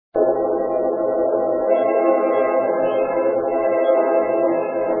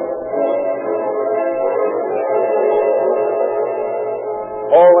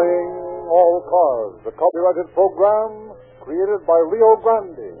documented program created by Rio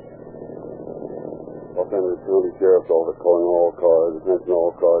Grande. Los Angeles County Sheriff's Office calling all cars. Attention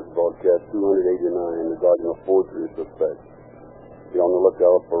all cars. Broadcast 289 regarding a forgery suspect. Be on the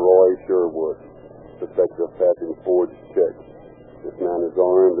lookout for Roy Sherwood. Suspect of passing forged checks. This man is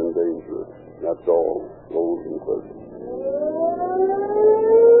armed and dangerous. That's all. Close and close.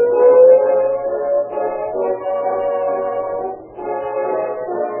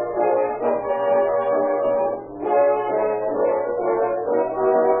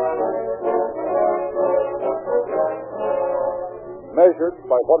 Measured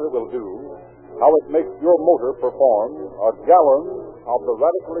by what it will do, how it makes your motor perform, a gallon of the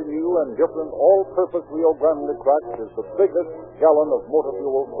radically new and different all-purpose Rio Grande Cracked is the biggest gallon of motor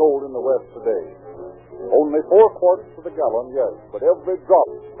fuel sold in the West today. Only 4 quarts to the gallon, yes, but every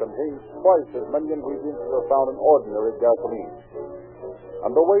drop contains twice as many ingredients as are found in ordinary gasoline.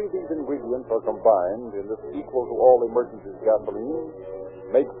 And the way these ingredients are combined in this equal to all emergencies gasoline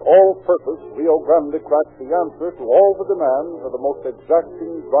makes all-purpose Rio Grande Cracked the answer to all the demands of the most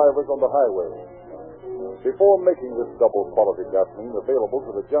exacting drivers on the highway. Before making this double-quality gasoline available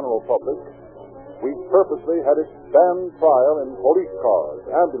to the general public, we purposely had it stand trial in police cars,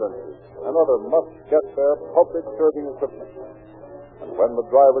 ambulances, and other must-get-there public-serving equipment. And when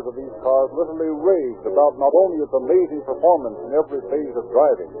the drivers of these cars literally raved about not only its amazing performance in every phase of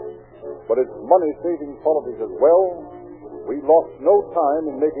driving, but its money-saving qualities as well, we lost no time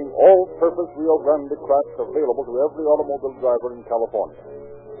in making all-purpose Rio Grande Cracked available to every automobile driver in California.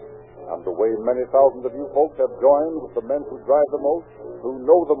 And the way many thousands of you folks have joined with the men who drive the most, who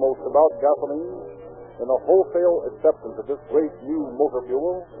know the most about gasoline, in a wholesale acceptance of this great new motor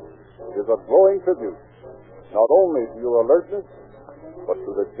fuel, is a glowing tribute, not only to your alertness, but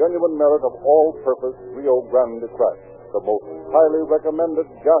to the genuine merit of all-purpose Rio Grande Cracked, the most highly recommended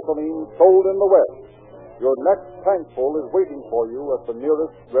gasoline sold in the West. Your next tankful is waiting for you at the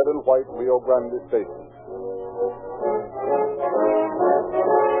nearest red and white Rio Grande station.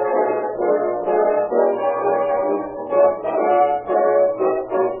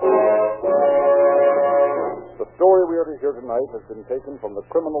 The story we are to hear tonight has been taken from the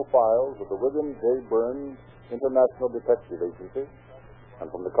criminal files of the William J. Burns International Detective Agency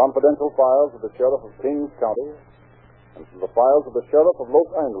and from the confidential files of the Sheriff of Kings County and from the files of the Sheriff of Los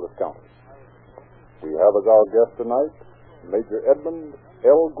Angeles County. We have as our guest tonight Major Edmund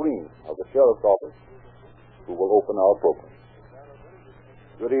L. Green of the Sheriff's Office, who will open our program.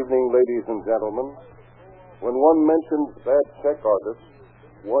 Good evening, ladies and gentlemen. When one mentions bad check artists,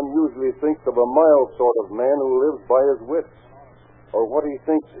 one usually thinks of a mild sort of man who lives by his wits, or what he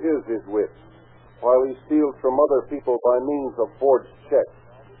thinks is his wits, while he steals from other people by means of forged checks.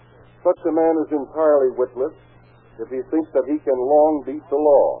 Such a man is entirely witless if he thinks that he can long beat the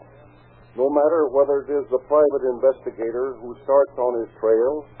law. No matter whether it is the private investigator who starts on his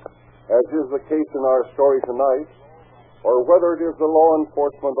trail, as is the case in our story tonight, or whether it is the law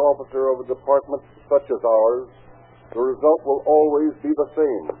enforcement officer of a department such as ours, the result will always be the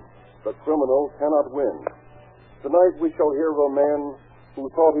same. The criminal cannot win. Tonight we shall hear of a man who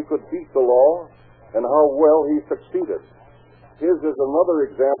thought he could beat the law and how well he succeeded. His is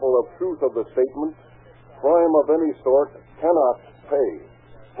another example of truth of the statement, crime of any sort cannot pay.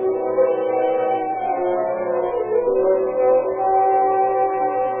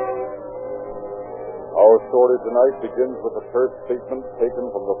 Our story tonight begins with the first statement taken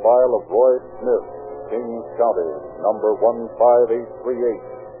from the file of Roy Smith, Kings County, number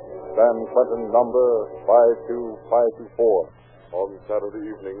 15838, San Quentin number 52524. On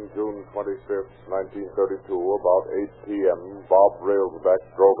Saturday evening, June 25th, 1932, about 8 p.m., Bob Railsback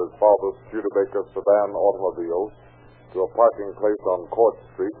drove his father's Studebaker sedan automobile to a parking place on Court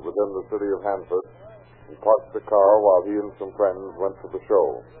Street within the city of Hanford and parked the car while he and some friends went to the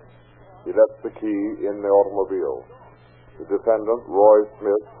show. He left the key in the automobile. The defendant, Roy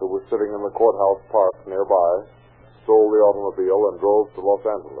Smith, who was sitting in the courthouse park nearby, sold the automobile and drove to Los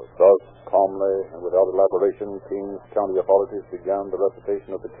Angeles. Thus, calmly and without elaboration, Kings County authorities began the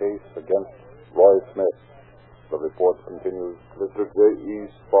recitation of the case against Roy Smith. The report continues. Mr. J.E.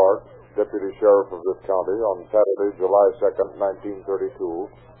 Sparks, Deputy Sheriff of this county, on Saturday, July 2nd, 1932,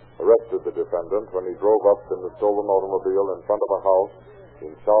 arrested the defendant when he drove up in the stolen automobile in front of a house in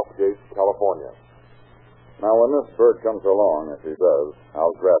Southgate, California. Now, when this bird comes along, if he does,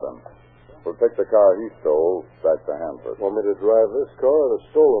 I'll grab him. We'll take the car he stole back to Hanford. Want me to drive this car or the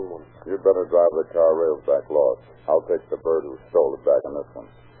stolen one? You'd better drive the car Railsback lost. I'll take the bird who stole it back in this one.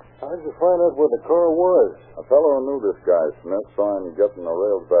 How'd you find out where the car was? A fellow who knew this guy, Smith, saw him get in a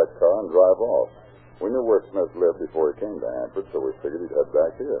Railsback car and drive off. We knew where Smith lived before he came to Hanford, so we figured he'd head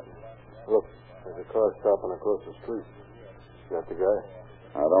back here. Look, There's a car stopping across the street. Got the guy?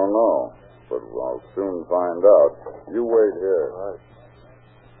 I don't know, but I'll soon find out. You wait here. All right.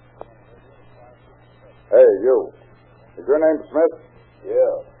 Hey, you. Is your name Smith?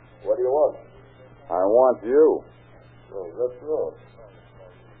 Yeah. What do you want? I want you. Oh, that's wrong.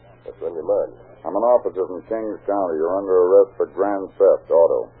 What's on your mind? I'm an officer from Kings County. You're under arrest for grand theft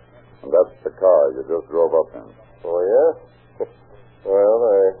auto. And that's the car you just drove up in. Oh, yeah? Well,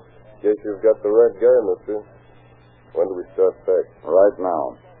 I guess you've got the right guy, mister. When do we start back? Right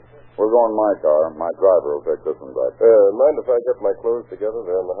now. We're going my car. My driver will take this one back. Mind if I get my clothes together?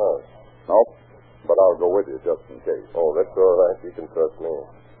 They're in the house. Nope. But I'll go with you just in case. Oh, that's all right. You can trust me.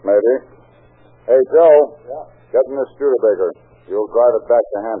 Maybe. Hey, Joe. Yeah? Get in this Studebaker. You'll drive it back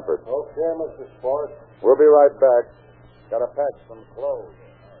to Hanford. Okay, Mr. Sport. We'll be right back. Gotta pack some clothes.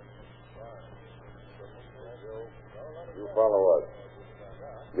 You follow us.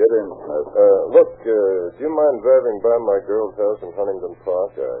 Get in, Smith. Look, do you mind driving by my girl's house in Huntington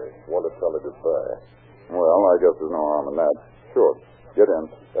Park? I want to tell her goodbye. Well, I guess there's no harm in that. Sure. Get in.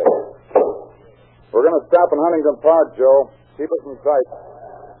 Thank you. We're going to stop in Huntington Park, Joe. Keep us in sight.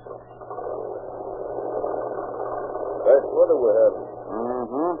 Nice weather we're having.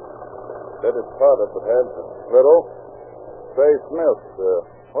 Mm-hmm. Bet it's hot up at Hanford. Little. Say, Smith,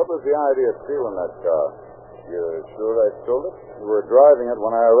 what was the idea of stealing that car? You're sure I stole it? You were driving it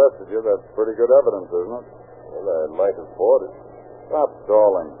when I arrested you. That's pretty good evidence, isn't it? Well, I might have bought it. Stop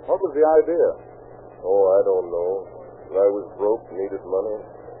stalling. What was the idea? Oh, I don't know. I was broke, needed money.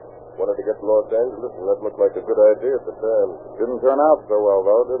 Wanted to get to Los Angeles, and that looked like a good idea at the time. Didn't turn out so well,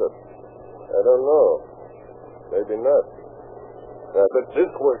 though, did it? I don't know. Maybe not. But this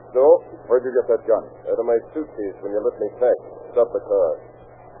worked, though. Where'd you get that gun? Out of my suitcase when you let me pack. Stop the car.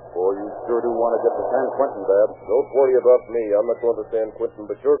 Boy, you sure do want to get to San Quentin, Dad. Don't worry about me. I'm not going to San Quentin,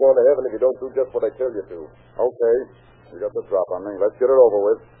 but you're going to heaven if you don't do just what I tell you to. Okay. You got the drop on me. Let's get it over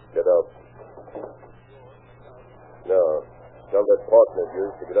with. Get out. Now, tell that partner of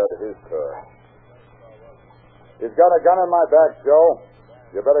yours to get out of his car. He's got a gun in my back, Joe.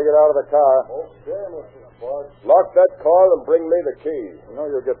 You better get out of the car. Okay, Mr. Sparks. Lock that car and bring me the key. You know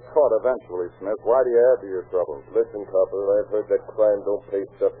you'll get caught eventually, Smith. Why do you add to your troubles? Listen, Copper, I've heard that crime don't pay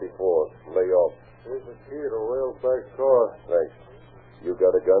stuff before. Lay off. Here's the key to Railsback's car. Thanks. You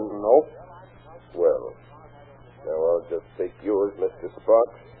got a gun? Nope. Well, now I'll just take yours, Mr.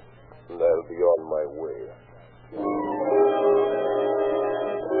 Sparks, and I'll be on my way.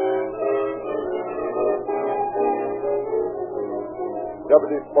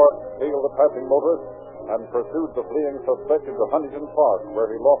 Deputy Sparks hailed the passing motorist and pursued the fleeing suspect into Huntington Park,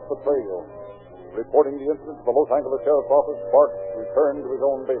 where he lost the trail. Reporting the incident to the Los Angeles Sheriff's Office, Sparks returned to his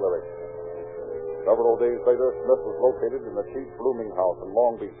own bailiwick. Several days later, Smith was located in the chief rooming house in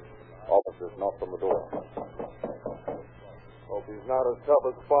Long Beach. Officers knocked on the door. Hope he's not as tough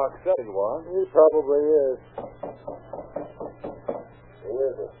as Sparks said he was. He probably is. Who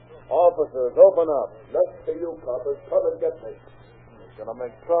is it? Officers, open up. Next to you, coppers. Come and get me. Gonna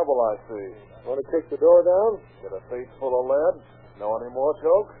make trouble, I see. Want to kick the door down? Get a face full of lead? Know any more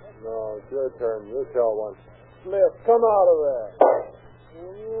jokes? No, it's your turn. You tell one. Smith, come out of there.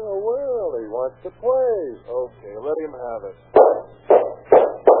 Yeah, well, he wants to play. Okay, let him have it.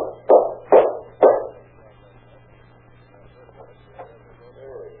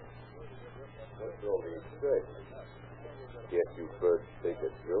 What's all the excitement? Guess you first take a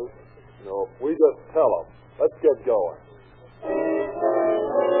joke. No, we just tell him. Let's get going.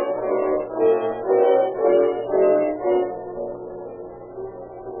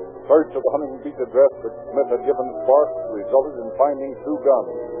 Search of the Huntington Beach address which Smith had given Sparks resulted in finding 2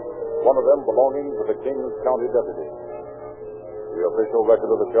 guns, one of them belonging to the Kings County deputy. The official record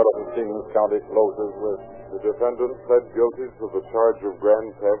of the sheriff of Kings County closes with, The defendant pled guilty to the charge of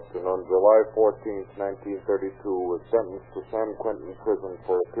grand theft and on July 14, 1932 was sentenced to San Quentin prison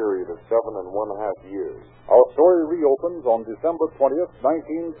for a period of 7.5 years. our story reopens on December 20th,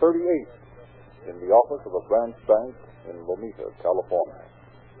 1938, in the office of a branch bank in Lomita, California.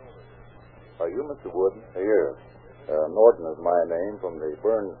 Are you Mr. Wood? Yes. Norton is my name from the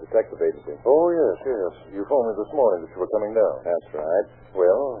Burns Detective Agency. Oh, yes. You phoned me this morning that you were coming down. That's right.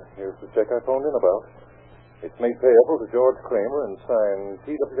 Well, here's the check I phoned in about. It's made payable to George Kramer and signed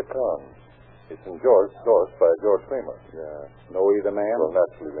T.W. Kahn. It's endorsed by George Kramer. Know either man? Well,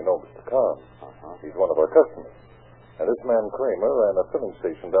 naturally, we know Mr. Kahn. He's one of our customers. And this man Kramer ran a filling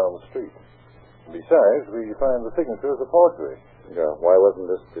station down the street. Besides, we find the signature is a forgery. Why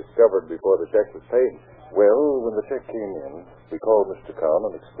wasn't this discovered before the check was paid? Well, when the check came in, we called Mr. Kahn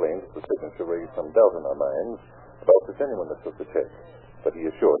and explained that the signature raised some doubt in our minds, about the genuineness of the check, but he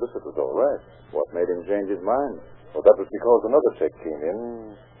assured us it was all right. What made him change his mind? Well, that was because another check came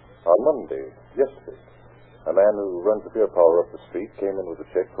in on Monday, yesterday. A man who runs the beer parlor up the street came in with a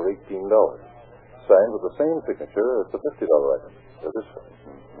check for $18, signed with the same signature as the $50 item. This one.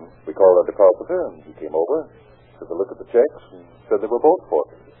 Mm-hmm. We called our depositor, and he came over, took a look at the checks, and said they were both for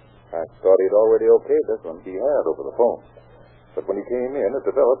him. I thought he'd already okayed this one. He had over the phone. But when he came in, it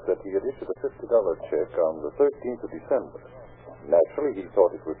developed that he had issued a $50 check on the 13th of December. Naturally, he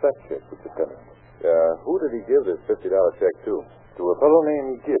thought it was that check which had come in. Who did he give this $50 check to? To a fellow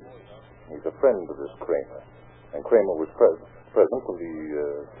named Gibbs. He's a friend of this Kramer. And Kramer was present when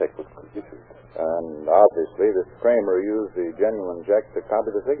the check was issued. And obviously, this Kramer used the genuine check to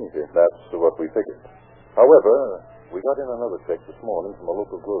copy the signature. That's what we figured. However, we got in another check this morning from a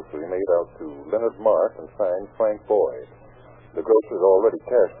local grocery made out to Leonard Mark and signed Frank Boyd. The grocer's already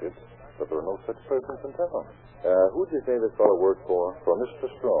cashed it, but there are no such persons in town. Who'd you say this fellow worked for? For Mr.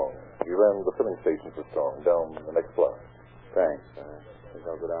 Strong. He ran the filling station for Strong down the next block. Thanks. I think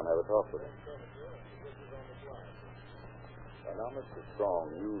I'll go down and have a talk with him. Now, Mr.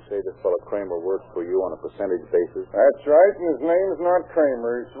 Strong, you say this fellow Kramer works for you on a percentage basis? That's right, and his name's not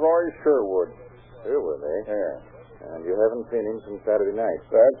Kramer. It's Roy Sherwood. Sherwood, eh? Yeah. And you haven't seen him since Saturday night?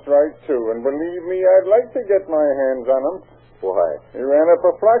 That's right, too. And believe me, I'd like to get my hands on him. Why? He ran up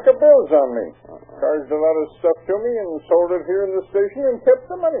a flock of bills on me. Charged a lot of stuff to me and sold it here in the station and kept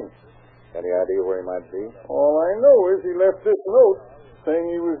the money. Any idea where he might be? All I know is he left this note saying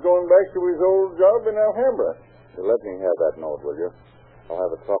he was going back to his old job in Alhambra. You let me have that note, will you? I'll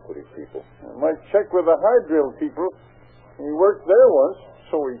have a talk with these people. I might check with the high drill people. He worked there once,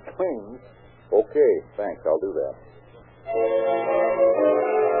 so he claims. Okay, thanks. I'll do that.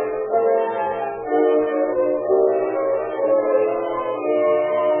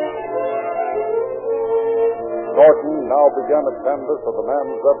 Norton now began a canvass of the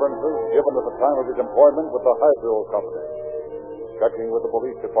man's references given at the time of his employment with the Hydro Company. Checking with the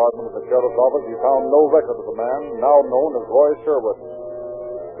police department and the sheriff's office, he found no record of the man, now known as Roy Sherwood.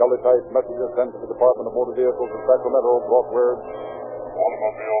 Teletype messages sent to the Department of Motor Vehicles in Sacramento brought word: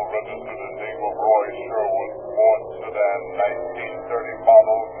 automobile registered in name of Roy Sherwood, Ford sedan, 1930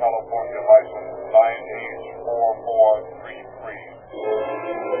 model, California license,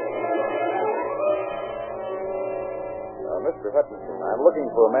 9H4433. Mr. Hutchinson, I'm looking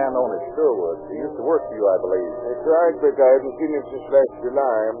for a man known as Sherwood. He used to work for you, I believe. That's right, but I haven't seen him since last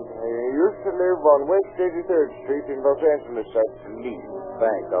July. He used to live on West 83rd Street in Los Angeles, I believe.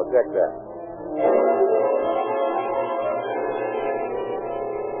 Thanks, I'll check that.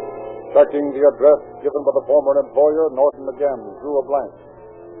 Checking the address given by the former employer, Norton again drew a blank.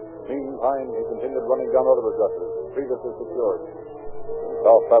 Meantime, he continued running down other addresses previously secured. In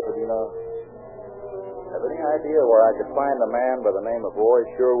South Pasadena. Have any idea where I could find a man by the name of Roy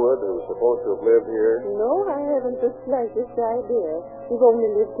Sherwood who's supposed to have lived here? No, I haven't the slightest idea. We've only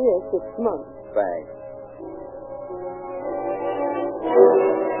lived here 6 months. Thanks.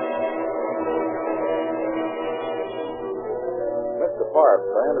 Mr. Parks,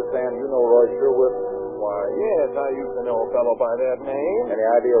 I understand you know Roy Sherwood. Why, yes, I used to know a fellow by that name. Any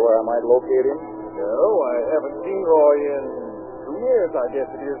idea where I might locate him? No, I haven't seen Roy in 2 years, I guess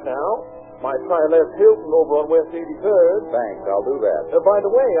it is now. Might try Les Hilton over on West 83rd. Thanks, I'll do that. By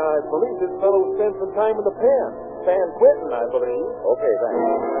the way, I believe this fellow spent some time in the pen. San Quentin, I believe. Okay, thanks.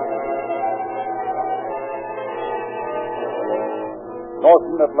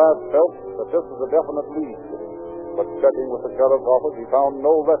 Norton at last felt that this was a definite lead. But checking with the sheriff's office, he found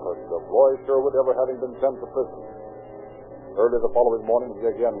no record of Roy Sherwood ever having been sent to prison. Early the following morning, he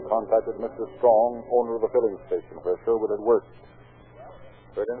again contacted Mr. Strong, owner of the filling station where Sherwood had worked.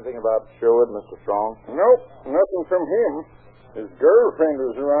 Heard anything about Sherwood, Mr. Strong? Nope, nothing from him. His girlfriend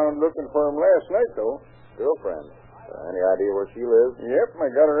was around looking for him last night, though. Girlfriend? Any idea where she lives? Yep,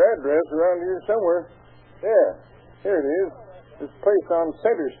 I got her address around here somewhere. Yeah, here it is. This place on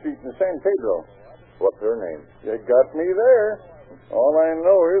Center Street in San Pedro. What's her name? You got me there. All I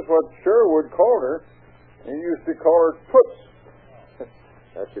know is what Sherwood called her. He used to call her Toots.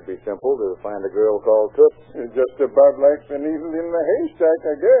 That should be simple to find a girl called Toots. It's just about like the needle in the haystack,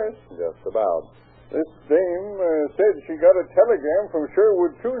 I guess. Just about. This dame said she got a telegram from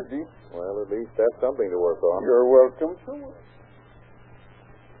Sherwood Tuesday. Well, at least that's something to work on. You're welcome to it.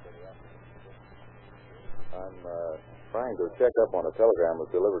 I'm trying to check up on a telegram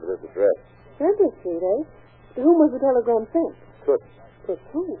that was delivered to this address. Center Street, eh? To whom was the telegram sent? Toots. Pick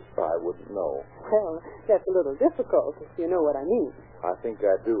who? I wouldn't know. Well, that's a little difficult, if you know what I mean. I think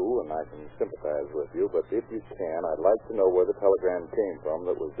I do, and I can sympathize with you, but if you can, I'd like to know where the telegram came from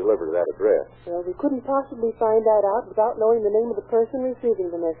that was delivered to that address. Well, we couldn't possibly find that out without knowing the name of the person receiving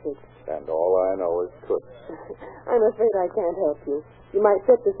the message. And all I know is Toots. I'm afraid I can't help you. You might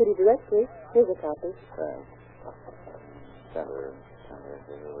check the city directory. Here's a copy. Thanks. Center,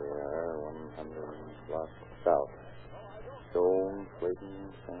 here we are, 100 blocks south. Stone,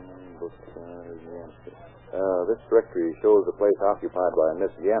 Clayton, San, Bookstore, Yancey. This directory shows the place occupied by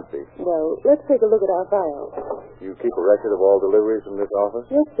Miss Yancey. Well, let's take a look at our file. You keep a record of all deliveries from this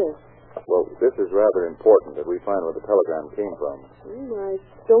office? Yes, sir. Well, this is rather important that we find where the telegram came from. I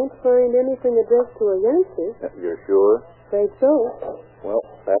don't find anything addressed to a Yancey. You're sure? Afraid so. Well,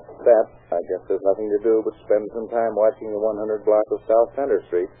 that's that. I guess there's nothing to do but spend some time watching the 100 block of South Center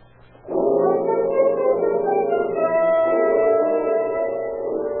Street.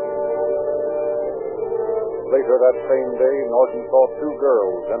 Later that same day, Norton saw two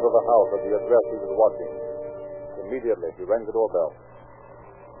girls enter the house at the address he was watching. Immediately, he rang the doorbell.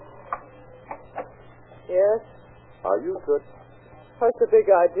 Yes? Are you Toots? What's the big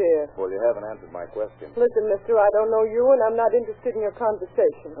idea? Well, you haven't answered my question. Listen, mister, I don't know you, and I'm not interested in your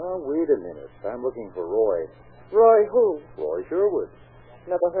conversation. Oh, wait a minute. I'm looking for Roy. Roy who? Roy Sherwood.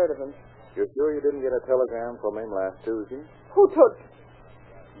 Never heard of him. You're sure you didn't get a telegram from him last Tuesday? Who took?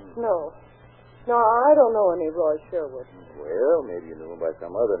 No. No, I don't know any Roy Sherwood. Well, maybe you knew him by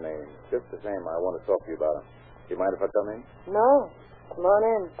some other name. Just the same, I want to talk to you about him. Do you mind if I come in? No. Come on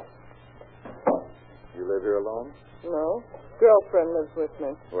in. You live here alone? No. Girlfriend lives with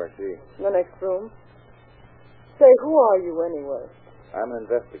me. Where's she? In the next room. Say, who are you anyway? I'm an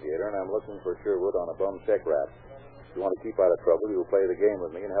investigator, and I'm looking for Sherwood on a bum check rap. If you want to keep out of trouble, you'll play the game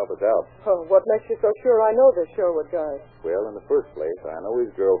with me and help us out. Oh, what makes you so sure I know this Sherwood guy? Well, in the first place, I know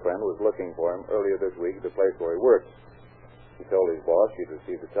his girlfriend was looking for him earlier this week at the place where he works. He told his boss she'd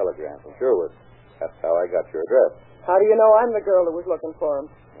received a telegram from Sherwood. That's how I got your address. How do you know I'm the girl who was looking for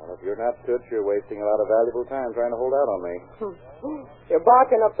him? Well, if you're not Toots, you're wasting a lot of valuable time trying to hold out on me. You're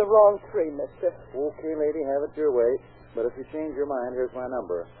barking up the wrong tree, mister. Okay, lady, have it your way. But if you change your mind, here's my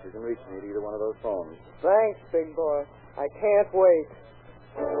number. You can reach me at either one of those phones. Thanks, big boy. I can't wait.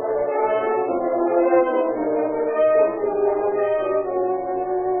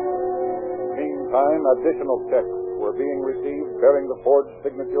 Meantime, additional checks were being received bearing the forged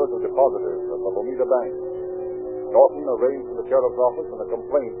signatures of depositors at the Lomita Bank. Norton arranged for the sheriff's office, and a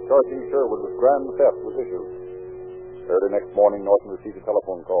complaint charging Sherwood with grand theft was issued. Early next morning, Norton received a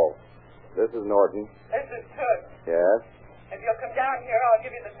telephone call. This is Norton. This is Toots. Yes? If you'll come down here, I'll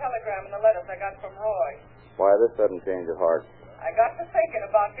give you the telegram and the letters I got from Roy. Why this sudden change of heart? I got to thinking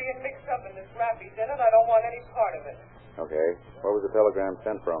about being mixed up in this rap he's in, and I don't want any part of it. Okay. Where was the telegram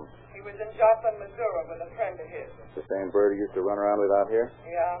sent from? He was in Joplin, Missouri with a friend of his. The same bird he used to run around with out here?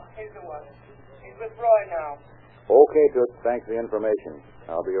 Yeah, he's the one. He's with Roy now. Okay, Toots. Thanks for the information.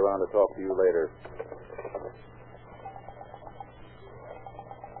 I'll be around to talk to you later.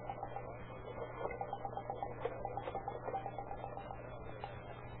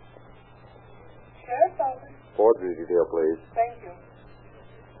 Sheriff's office. Forgery detail, please. Thank you.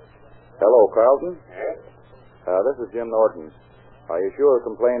 Hello, Carlton. Yes? This is Jim Norton. Are you sure a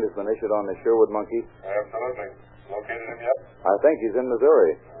complaint has been issued on the Sherwood monkey? Absolutely. Located him yet? I think he's in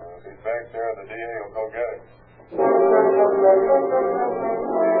Missouri. If he's back there, the DA will go get him.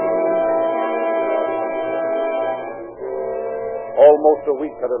 Almost a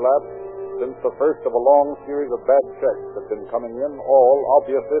week had elapsed since the first of a long series of bad checks had been coming in, all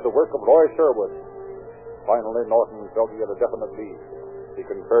obviously the work of Roy Sherwood. Finally, Norton felt he had a definite lead. He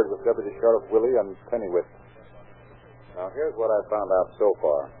conferred with Deputy Sheriff Willie and Pennywith. Now, here's what I found out so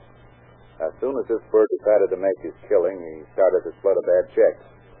far. As soon as this bird decided to make his killing, he started to flood of bad checks.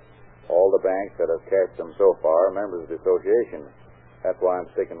 All the banks that have cashed them so far are members of the association. That's why I'm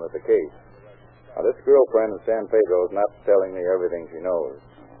sticking with the case. Now, this girlfriend in San Pedro is not telling me everything she knows.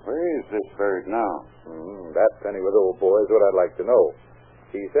 Where is this bird now? That Pennywith old boy is what I'd like to know.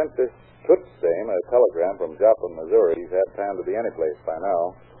 He sent this Toots dame a telegram from Joplin, Missouri. He's had time to be any place by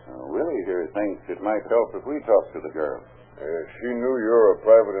now. Willie here thinks it might help if we talk to the girl. She knew you're a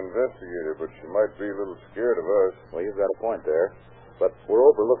private investigator, but she might be a little scared of us. Well, you've got a point there. But we're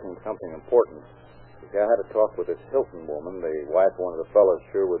overlooking something important. I had a talk with this Hilton woman, the wife of one of the fellows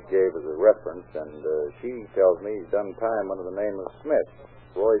Sherwood gave as a reference, and she tells me he's done time under the name of Smith,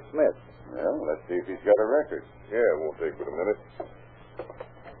 Roy Smith. Well, let's see if he's got a record. Yeah, it won't take but a minute.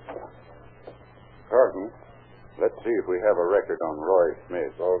 Carton, let's see if we have a record on Roy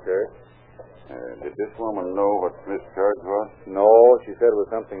Smith. Okay. Did this woman know what Smith's charge was? No, she said it was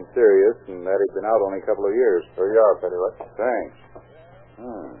something serious and that he'd been out only a couple of years. Here you are, Pettywet. Thanks.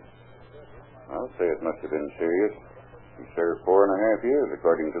 I'll say it must have been serious. He served 4.5 years,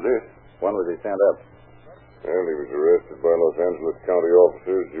 according to this. When was he sent up? Well, he was arrested by Los Angeles County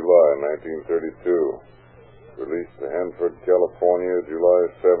officers July 1932. Released to Hanford, California, July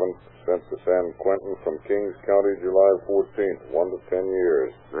 7th. Sent to San Quentin from Kings County, July 14th. 1 to 10 years.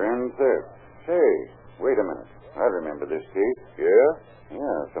 Grand theft. Say, wait a minute. I remember this case. Yeah?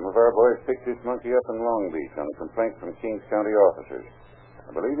 Yeah, some of our boys picked this monkey up in Long Beach on a complaint from Kings County officers.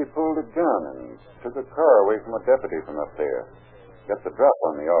 I believe he pulled a gun and took a car away from a deputy from up there. Got the drop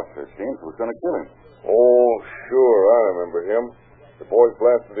on the officer, it seems, was going to kill him. Oh, sure, I remember him. The boys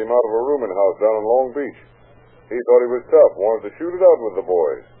blasted him out of a rooming house down in Long Beach. He thought he was tough, wanted to shoot it out with the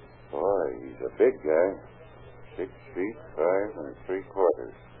boys. Boy, he's a big guy. 6 feet 5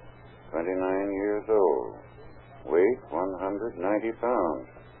 3/4. 29 years old. Weight 190 pounds.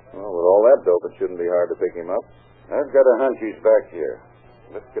 Well, with all that dope, it shouldn't be hard to pick him up. I've got a hunch he's back here.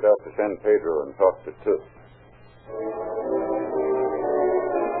 Let's get out to San Pedro and talk to Toots.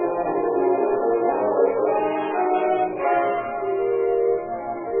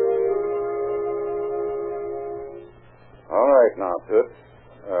 All right now, Toots.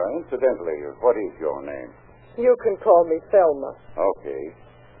 Incidentally, what is your name? You can call me Thelma. Okay.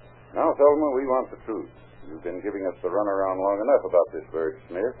 Now, Thelma, we want the truth. You've been giving us the runaround long enough about this Bird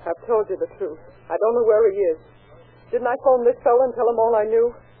Smith. I've told you the truth. I don't know where he is. Didn't I phone this fella and tell him all I knew?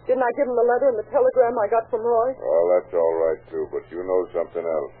 Didn't I give him the letter and the telegram I got from Roy? Well, that's all right, too, but you know something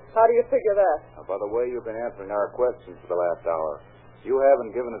else. How do you figure that? Now, by the way you've been answering our questions for the last hour, you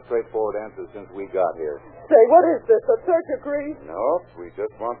haven't given a straightforward answer since we got here. Say, what is this, a search agreed? No, we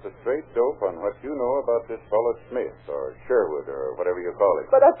just want the straight dope on what you know about this fellow Smith, or Sherwood, or whatever you call it.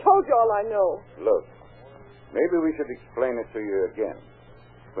 But I've told you all I know. Look, maybe we should explain it to you again.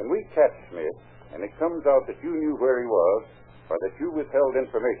 When we catch Smith, and it comes out that you knew where he was, or that you withheld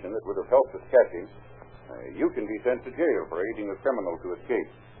information that would have helped us catch him, you can be sent to jail for aiding a criminal to escape.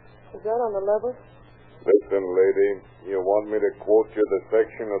 Is that on the level? Listen, lady, you want me to quote you the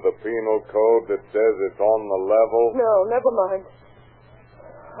section of the penal code that says it's on the level? No, never mind.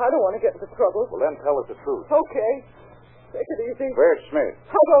 I don't want to get into trouble. Well, then tell us the truth. Okay. Take it easy. Where's Smith?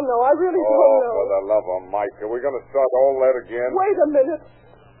 I don't know. I really don't know. For the love of Mike, are we going to start all that again? Wait a minute.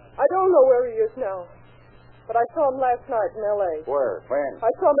 I don't know where he is now. But I saw him last night in L.A. Where? When? I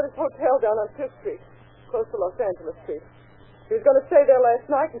saw him at his hotel down on 5th Street, close to Los Angeles Street. He was going to stay there last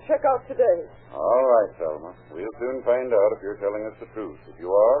night and check out today. All right, Selma. We'll soon find out if you're telling us the truth. If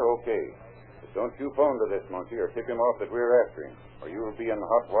you are, okay. But don't you phone to this monkey or tip him off that we're after him, or you'll be in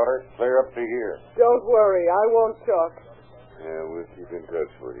hot water clear up to here. Don't worry. I won't talk. Yeah, we'll keep in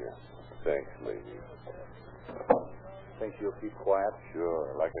touch with you. Thanks, lady. Think you'll keep quiet?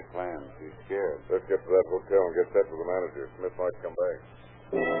 Sure, like a clam. She's scared. Let's get to that hotel and get set with the manager. Smith might come back.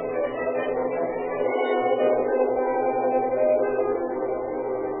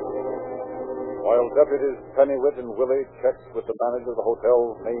 While deputies Pennywit and Willie checked with the manager of the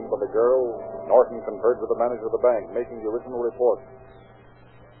hotel named by the girl, Norton conferred with the manager of the bank, making the original report.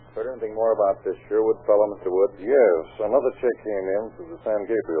 Heard anything more about this Sherwood fellow, Mr. Wood? Yes, another check came in to the San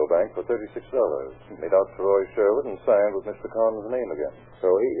Gabriel Bank for $36. Made out to Roy Sherwood and signed with Mr. Con's name again.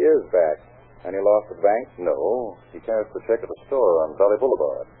 So he is back. And he lost the bank? No, he cashed the check at a store on Valley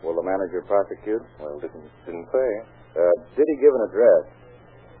Boulevard. Will the manager prosecute? Well, didn't say. Did he give an address?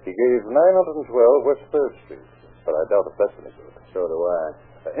 He gave 912 West 3rd Street, but I doubt if that's any good. So do I.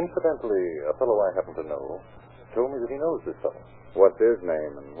 Incidentally, a fellow I happen to know told me that he knows this fellow. What's his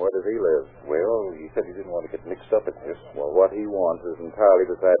name, and where does he live? Well, he said he didn't want to get mixed up in this. Well, what he wants is entirely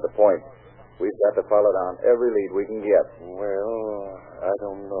beside the point. We've got to follow down every lead we can get. Well, I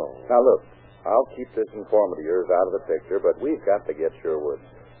don't know. Now, look, I'll keep this informant of yours out of the picture, but we've got to get Sherwood.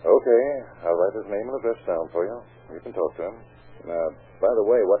 Okay, I'll write his name and address down for you. You can talk to him. By the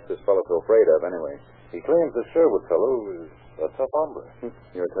way, what's this fellow so afraid of, anyway? He claims the Sherwood fellow is a tough hombre.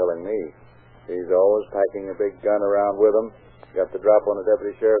 You're telling me. He's always packing a big gun around with him. Got the drop on a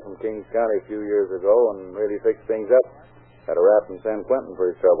deputy sheriff from Kings County a few years ago and really fixed things up. Had a rap from San Quentin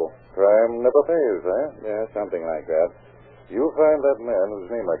for his trouble. Crime never pays, eh? Yeah, something like that. You'll find that man whose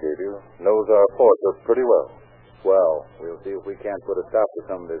name I gave you knows our fortress pretty well. Well, we'll see if we can't put a stop to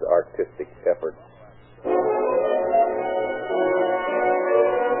some of his artistic efforts.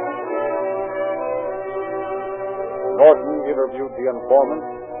 Norton interviewed the informant,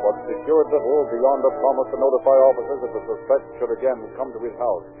 but secured little beyond a promise to notify officers if the suspect should again come to his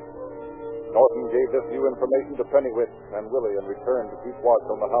house. Norton gave this new information to Pennywitz and Willie and returned to keep watch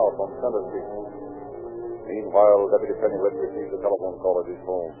on the house on Center Street. Meanwhile, Deputy Pennywitz received a telephone call at his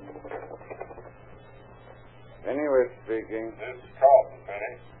phone. Pennywitz speaking. This is Carlton,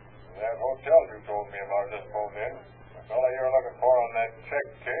 Penny. That hotel you told me about just phoned in. The fellow you're looking for on that check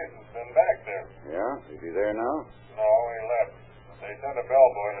case has been back there. Yeah? Is he there now? No, he left. They sent a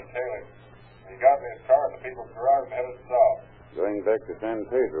bellboy to tail him. He got in his car at the people's garage and headed south. Going back to San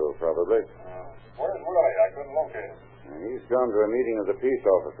Pedro, probably. Where's Willie? I couldn't locate him. He's gone to a meeting of the peace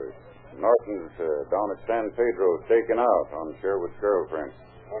officers. Norton's down at San Pedro, staking out on Sherwood's girlfriend.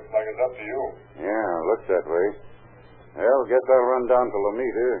 Looks like it's up to you. Yeah, looks that way. Well, guess I'll run down to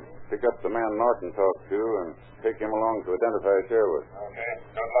Lomita, pick up the man Norton talked to, and take him along to identify Sherwood. Okay,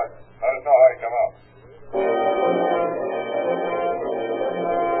 good luck. Let us know how you come out.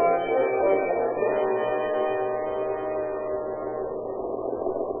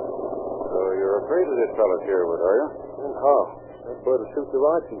 So you're afraid of this fellow Sherwood, are you? How? That bird will shoot the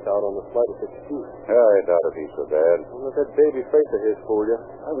rod sheet out on the slightest excuse. Yeah, I doubt if he's so bad. Don't let that baby face of his fool you.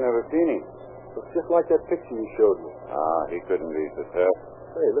 I've never seen him. Looks just like that picture you showed me. Ah, he couldn't be so tough.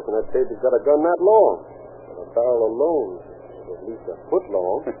 Hey, listen, that baby's got a gun that long. And a barrel alone is at least a foot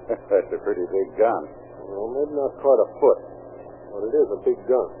long. That's a pretty big gun. Well, maybe not quite a foot, but it is a big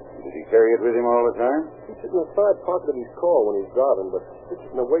gun. Did he carry it with him all the time? He sits in the side pocket of his car when he's driving, but sits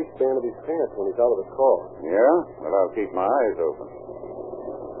in the waistband of his pants when he's out of the car. Yeah? Well, I'll keep my eyes open.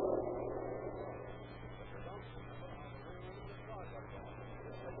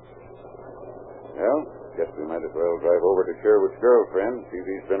 Well, guess we might as well drive over to Sherwood's girlfriend, see if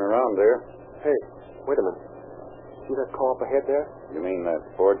he's been around there. Hey, wait a minute. See that car up ahead there? You mean that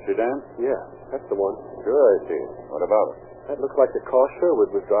Ford sedan? Yeah, that's the one. Sure, I see it. What about it? That looks like the car Sherwood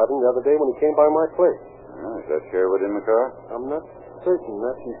was driving the other day when he came by my place. Is that Sherwood in the car? I'm not certain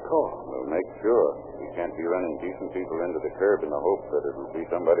that's his car. Well, make sure. We can't be running decent people into the curb in the hope that it'll be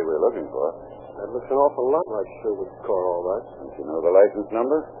somebody we're looking for. That looks an awful lot like Sherwood's car, all right. Don't you know the license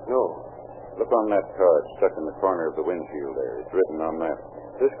number? No. Look on that card stuck in the corner of the windshield there. It's written on that.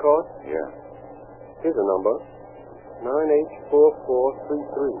 This card? Yeah. Here's a number.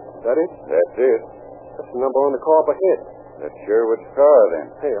 984433. That it? That's it. That's the number on the car up ahead. That's Sherwood's car, then.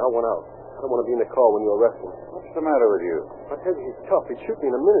 Hey, I want out. I don't want to be in the car when you arrest him. What's the matter with you? I tell you, he's tough. He'd shoot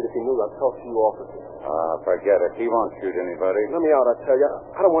me in a minute if he knew I'd talk to you officers. Forget it. He won't shoot anybody. Let me out, I tell you.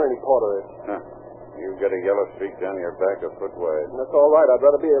 I don't want any part of this. Huh. You've got a yellow streak down your back a foot wide. And that's all right. I'd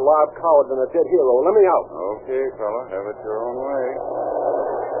rather be a live coward than a dead hero. Let me out. Okay, fella. Have it your own way.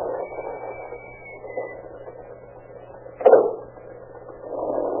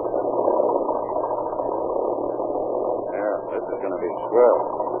 Yeah, this is going to be swell.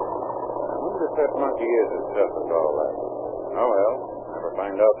 I wonder if that monkey is as tough as all that. Oh, well. Never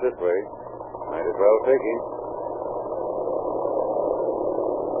find out this way. Might as well take him.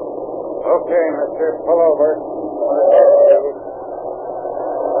 Okay, mister. Pull over.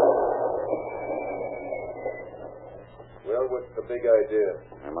 Well, what's the big idea?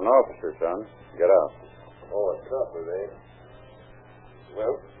 I'm an officer, son. Get out. Oh, a copper, eh?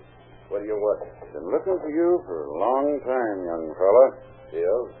 Well, what do you want? Been looking for you for a long time, young fella.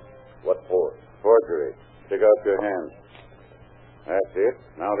 Yeah? What for? Forgery. Stick out your hand. That's it.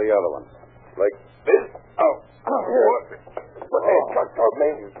 Now the other one. Like this? Oh. What the heck, on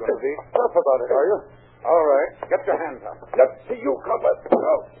me? You're going to be tough about it, are you? All right. Get your hands up. Let's see you come up.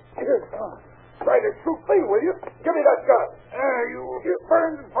 Oh. Here. Try to shoot me, will you? Give me that gun. You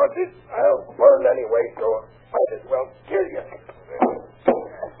burned for this? I'll burn anyway, so might as well kill you.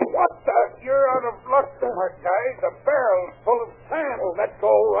 What the? You're out of luck, smart guy. The barrel's full of sand. Oh, that's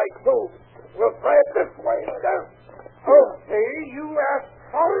all right, too. We'll try it this way. Okay, you asked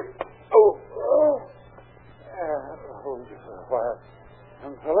for it. Oh. Hold you for a while,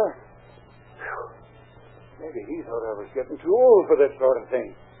 young fella. Maybe he thought I was getting too old for this sort of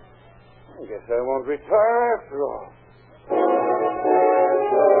thing. I guess I won't retire after all.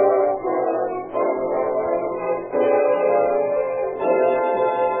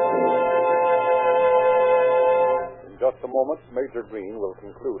 In just a moment, Major Green will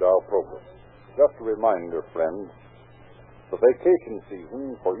conclude our program. Just a reminder, friends, the vacation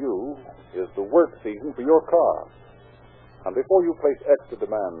season for you is the work season for your car. And before you place extra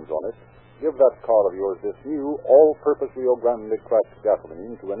demands on it, give that car of yours this new all-purpose Rio Grande cracked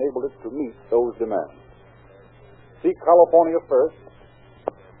gasoline to enable it to meet those demands. Seek California first,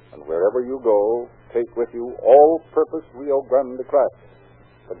 and wherever you go, take with you all-purpose Rio Grande cracked,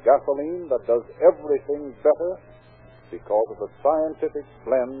 the gasoline that does everything better because of the scientific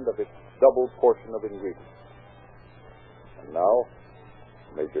blend of its double portion of ingredients. And now,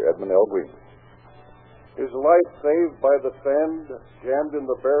 Major Edmund L. Green. His life saved by the sand jammed in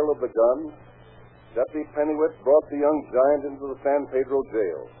the barrel of the gun, Deputy Pennywit brought the young giant into the San Pedro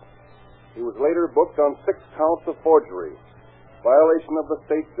jail. He was later booked on 6 counts of forgery, violation of the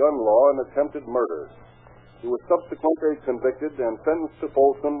state gun law, and attempted murder. He was subsequently convicted and sentenced to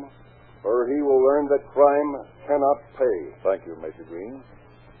Folsom, where he will learn that crime cannot pay. Thank you, Major Green.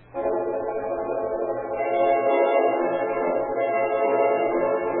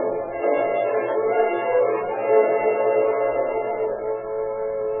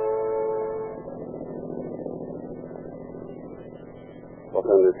 Los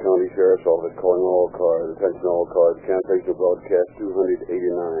Angeles County Sheriff's Office calling all cars. Attention all cars. Cancellation of broadcast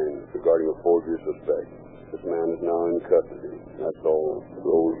 289 regarding a forgery suspect. This man is now in custody. That's all.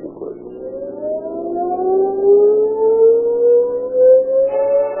 Rose and Clinton.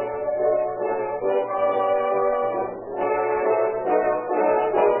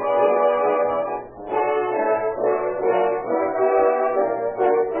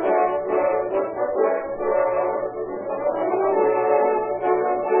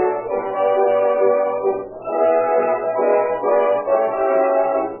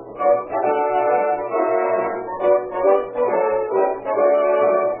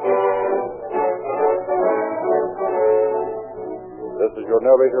 This is your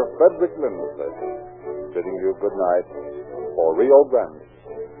narrator, Frederick Lindsley, bidding you good night for Rio Grande.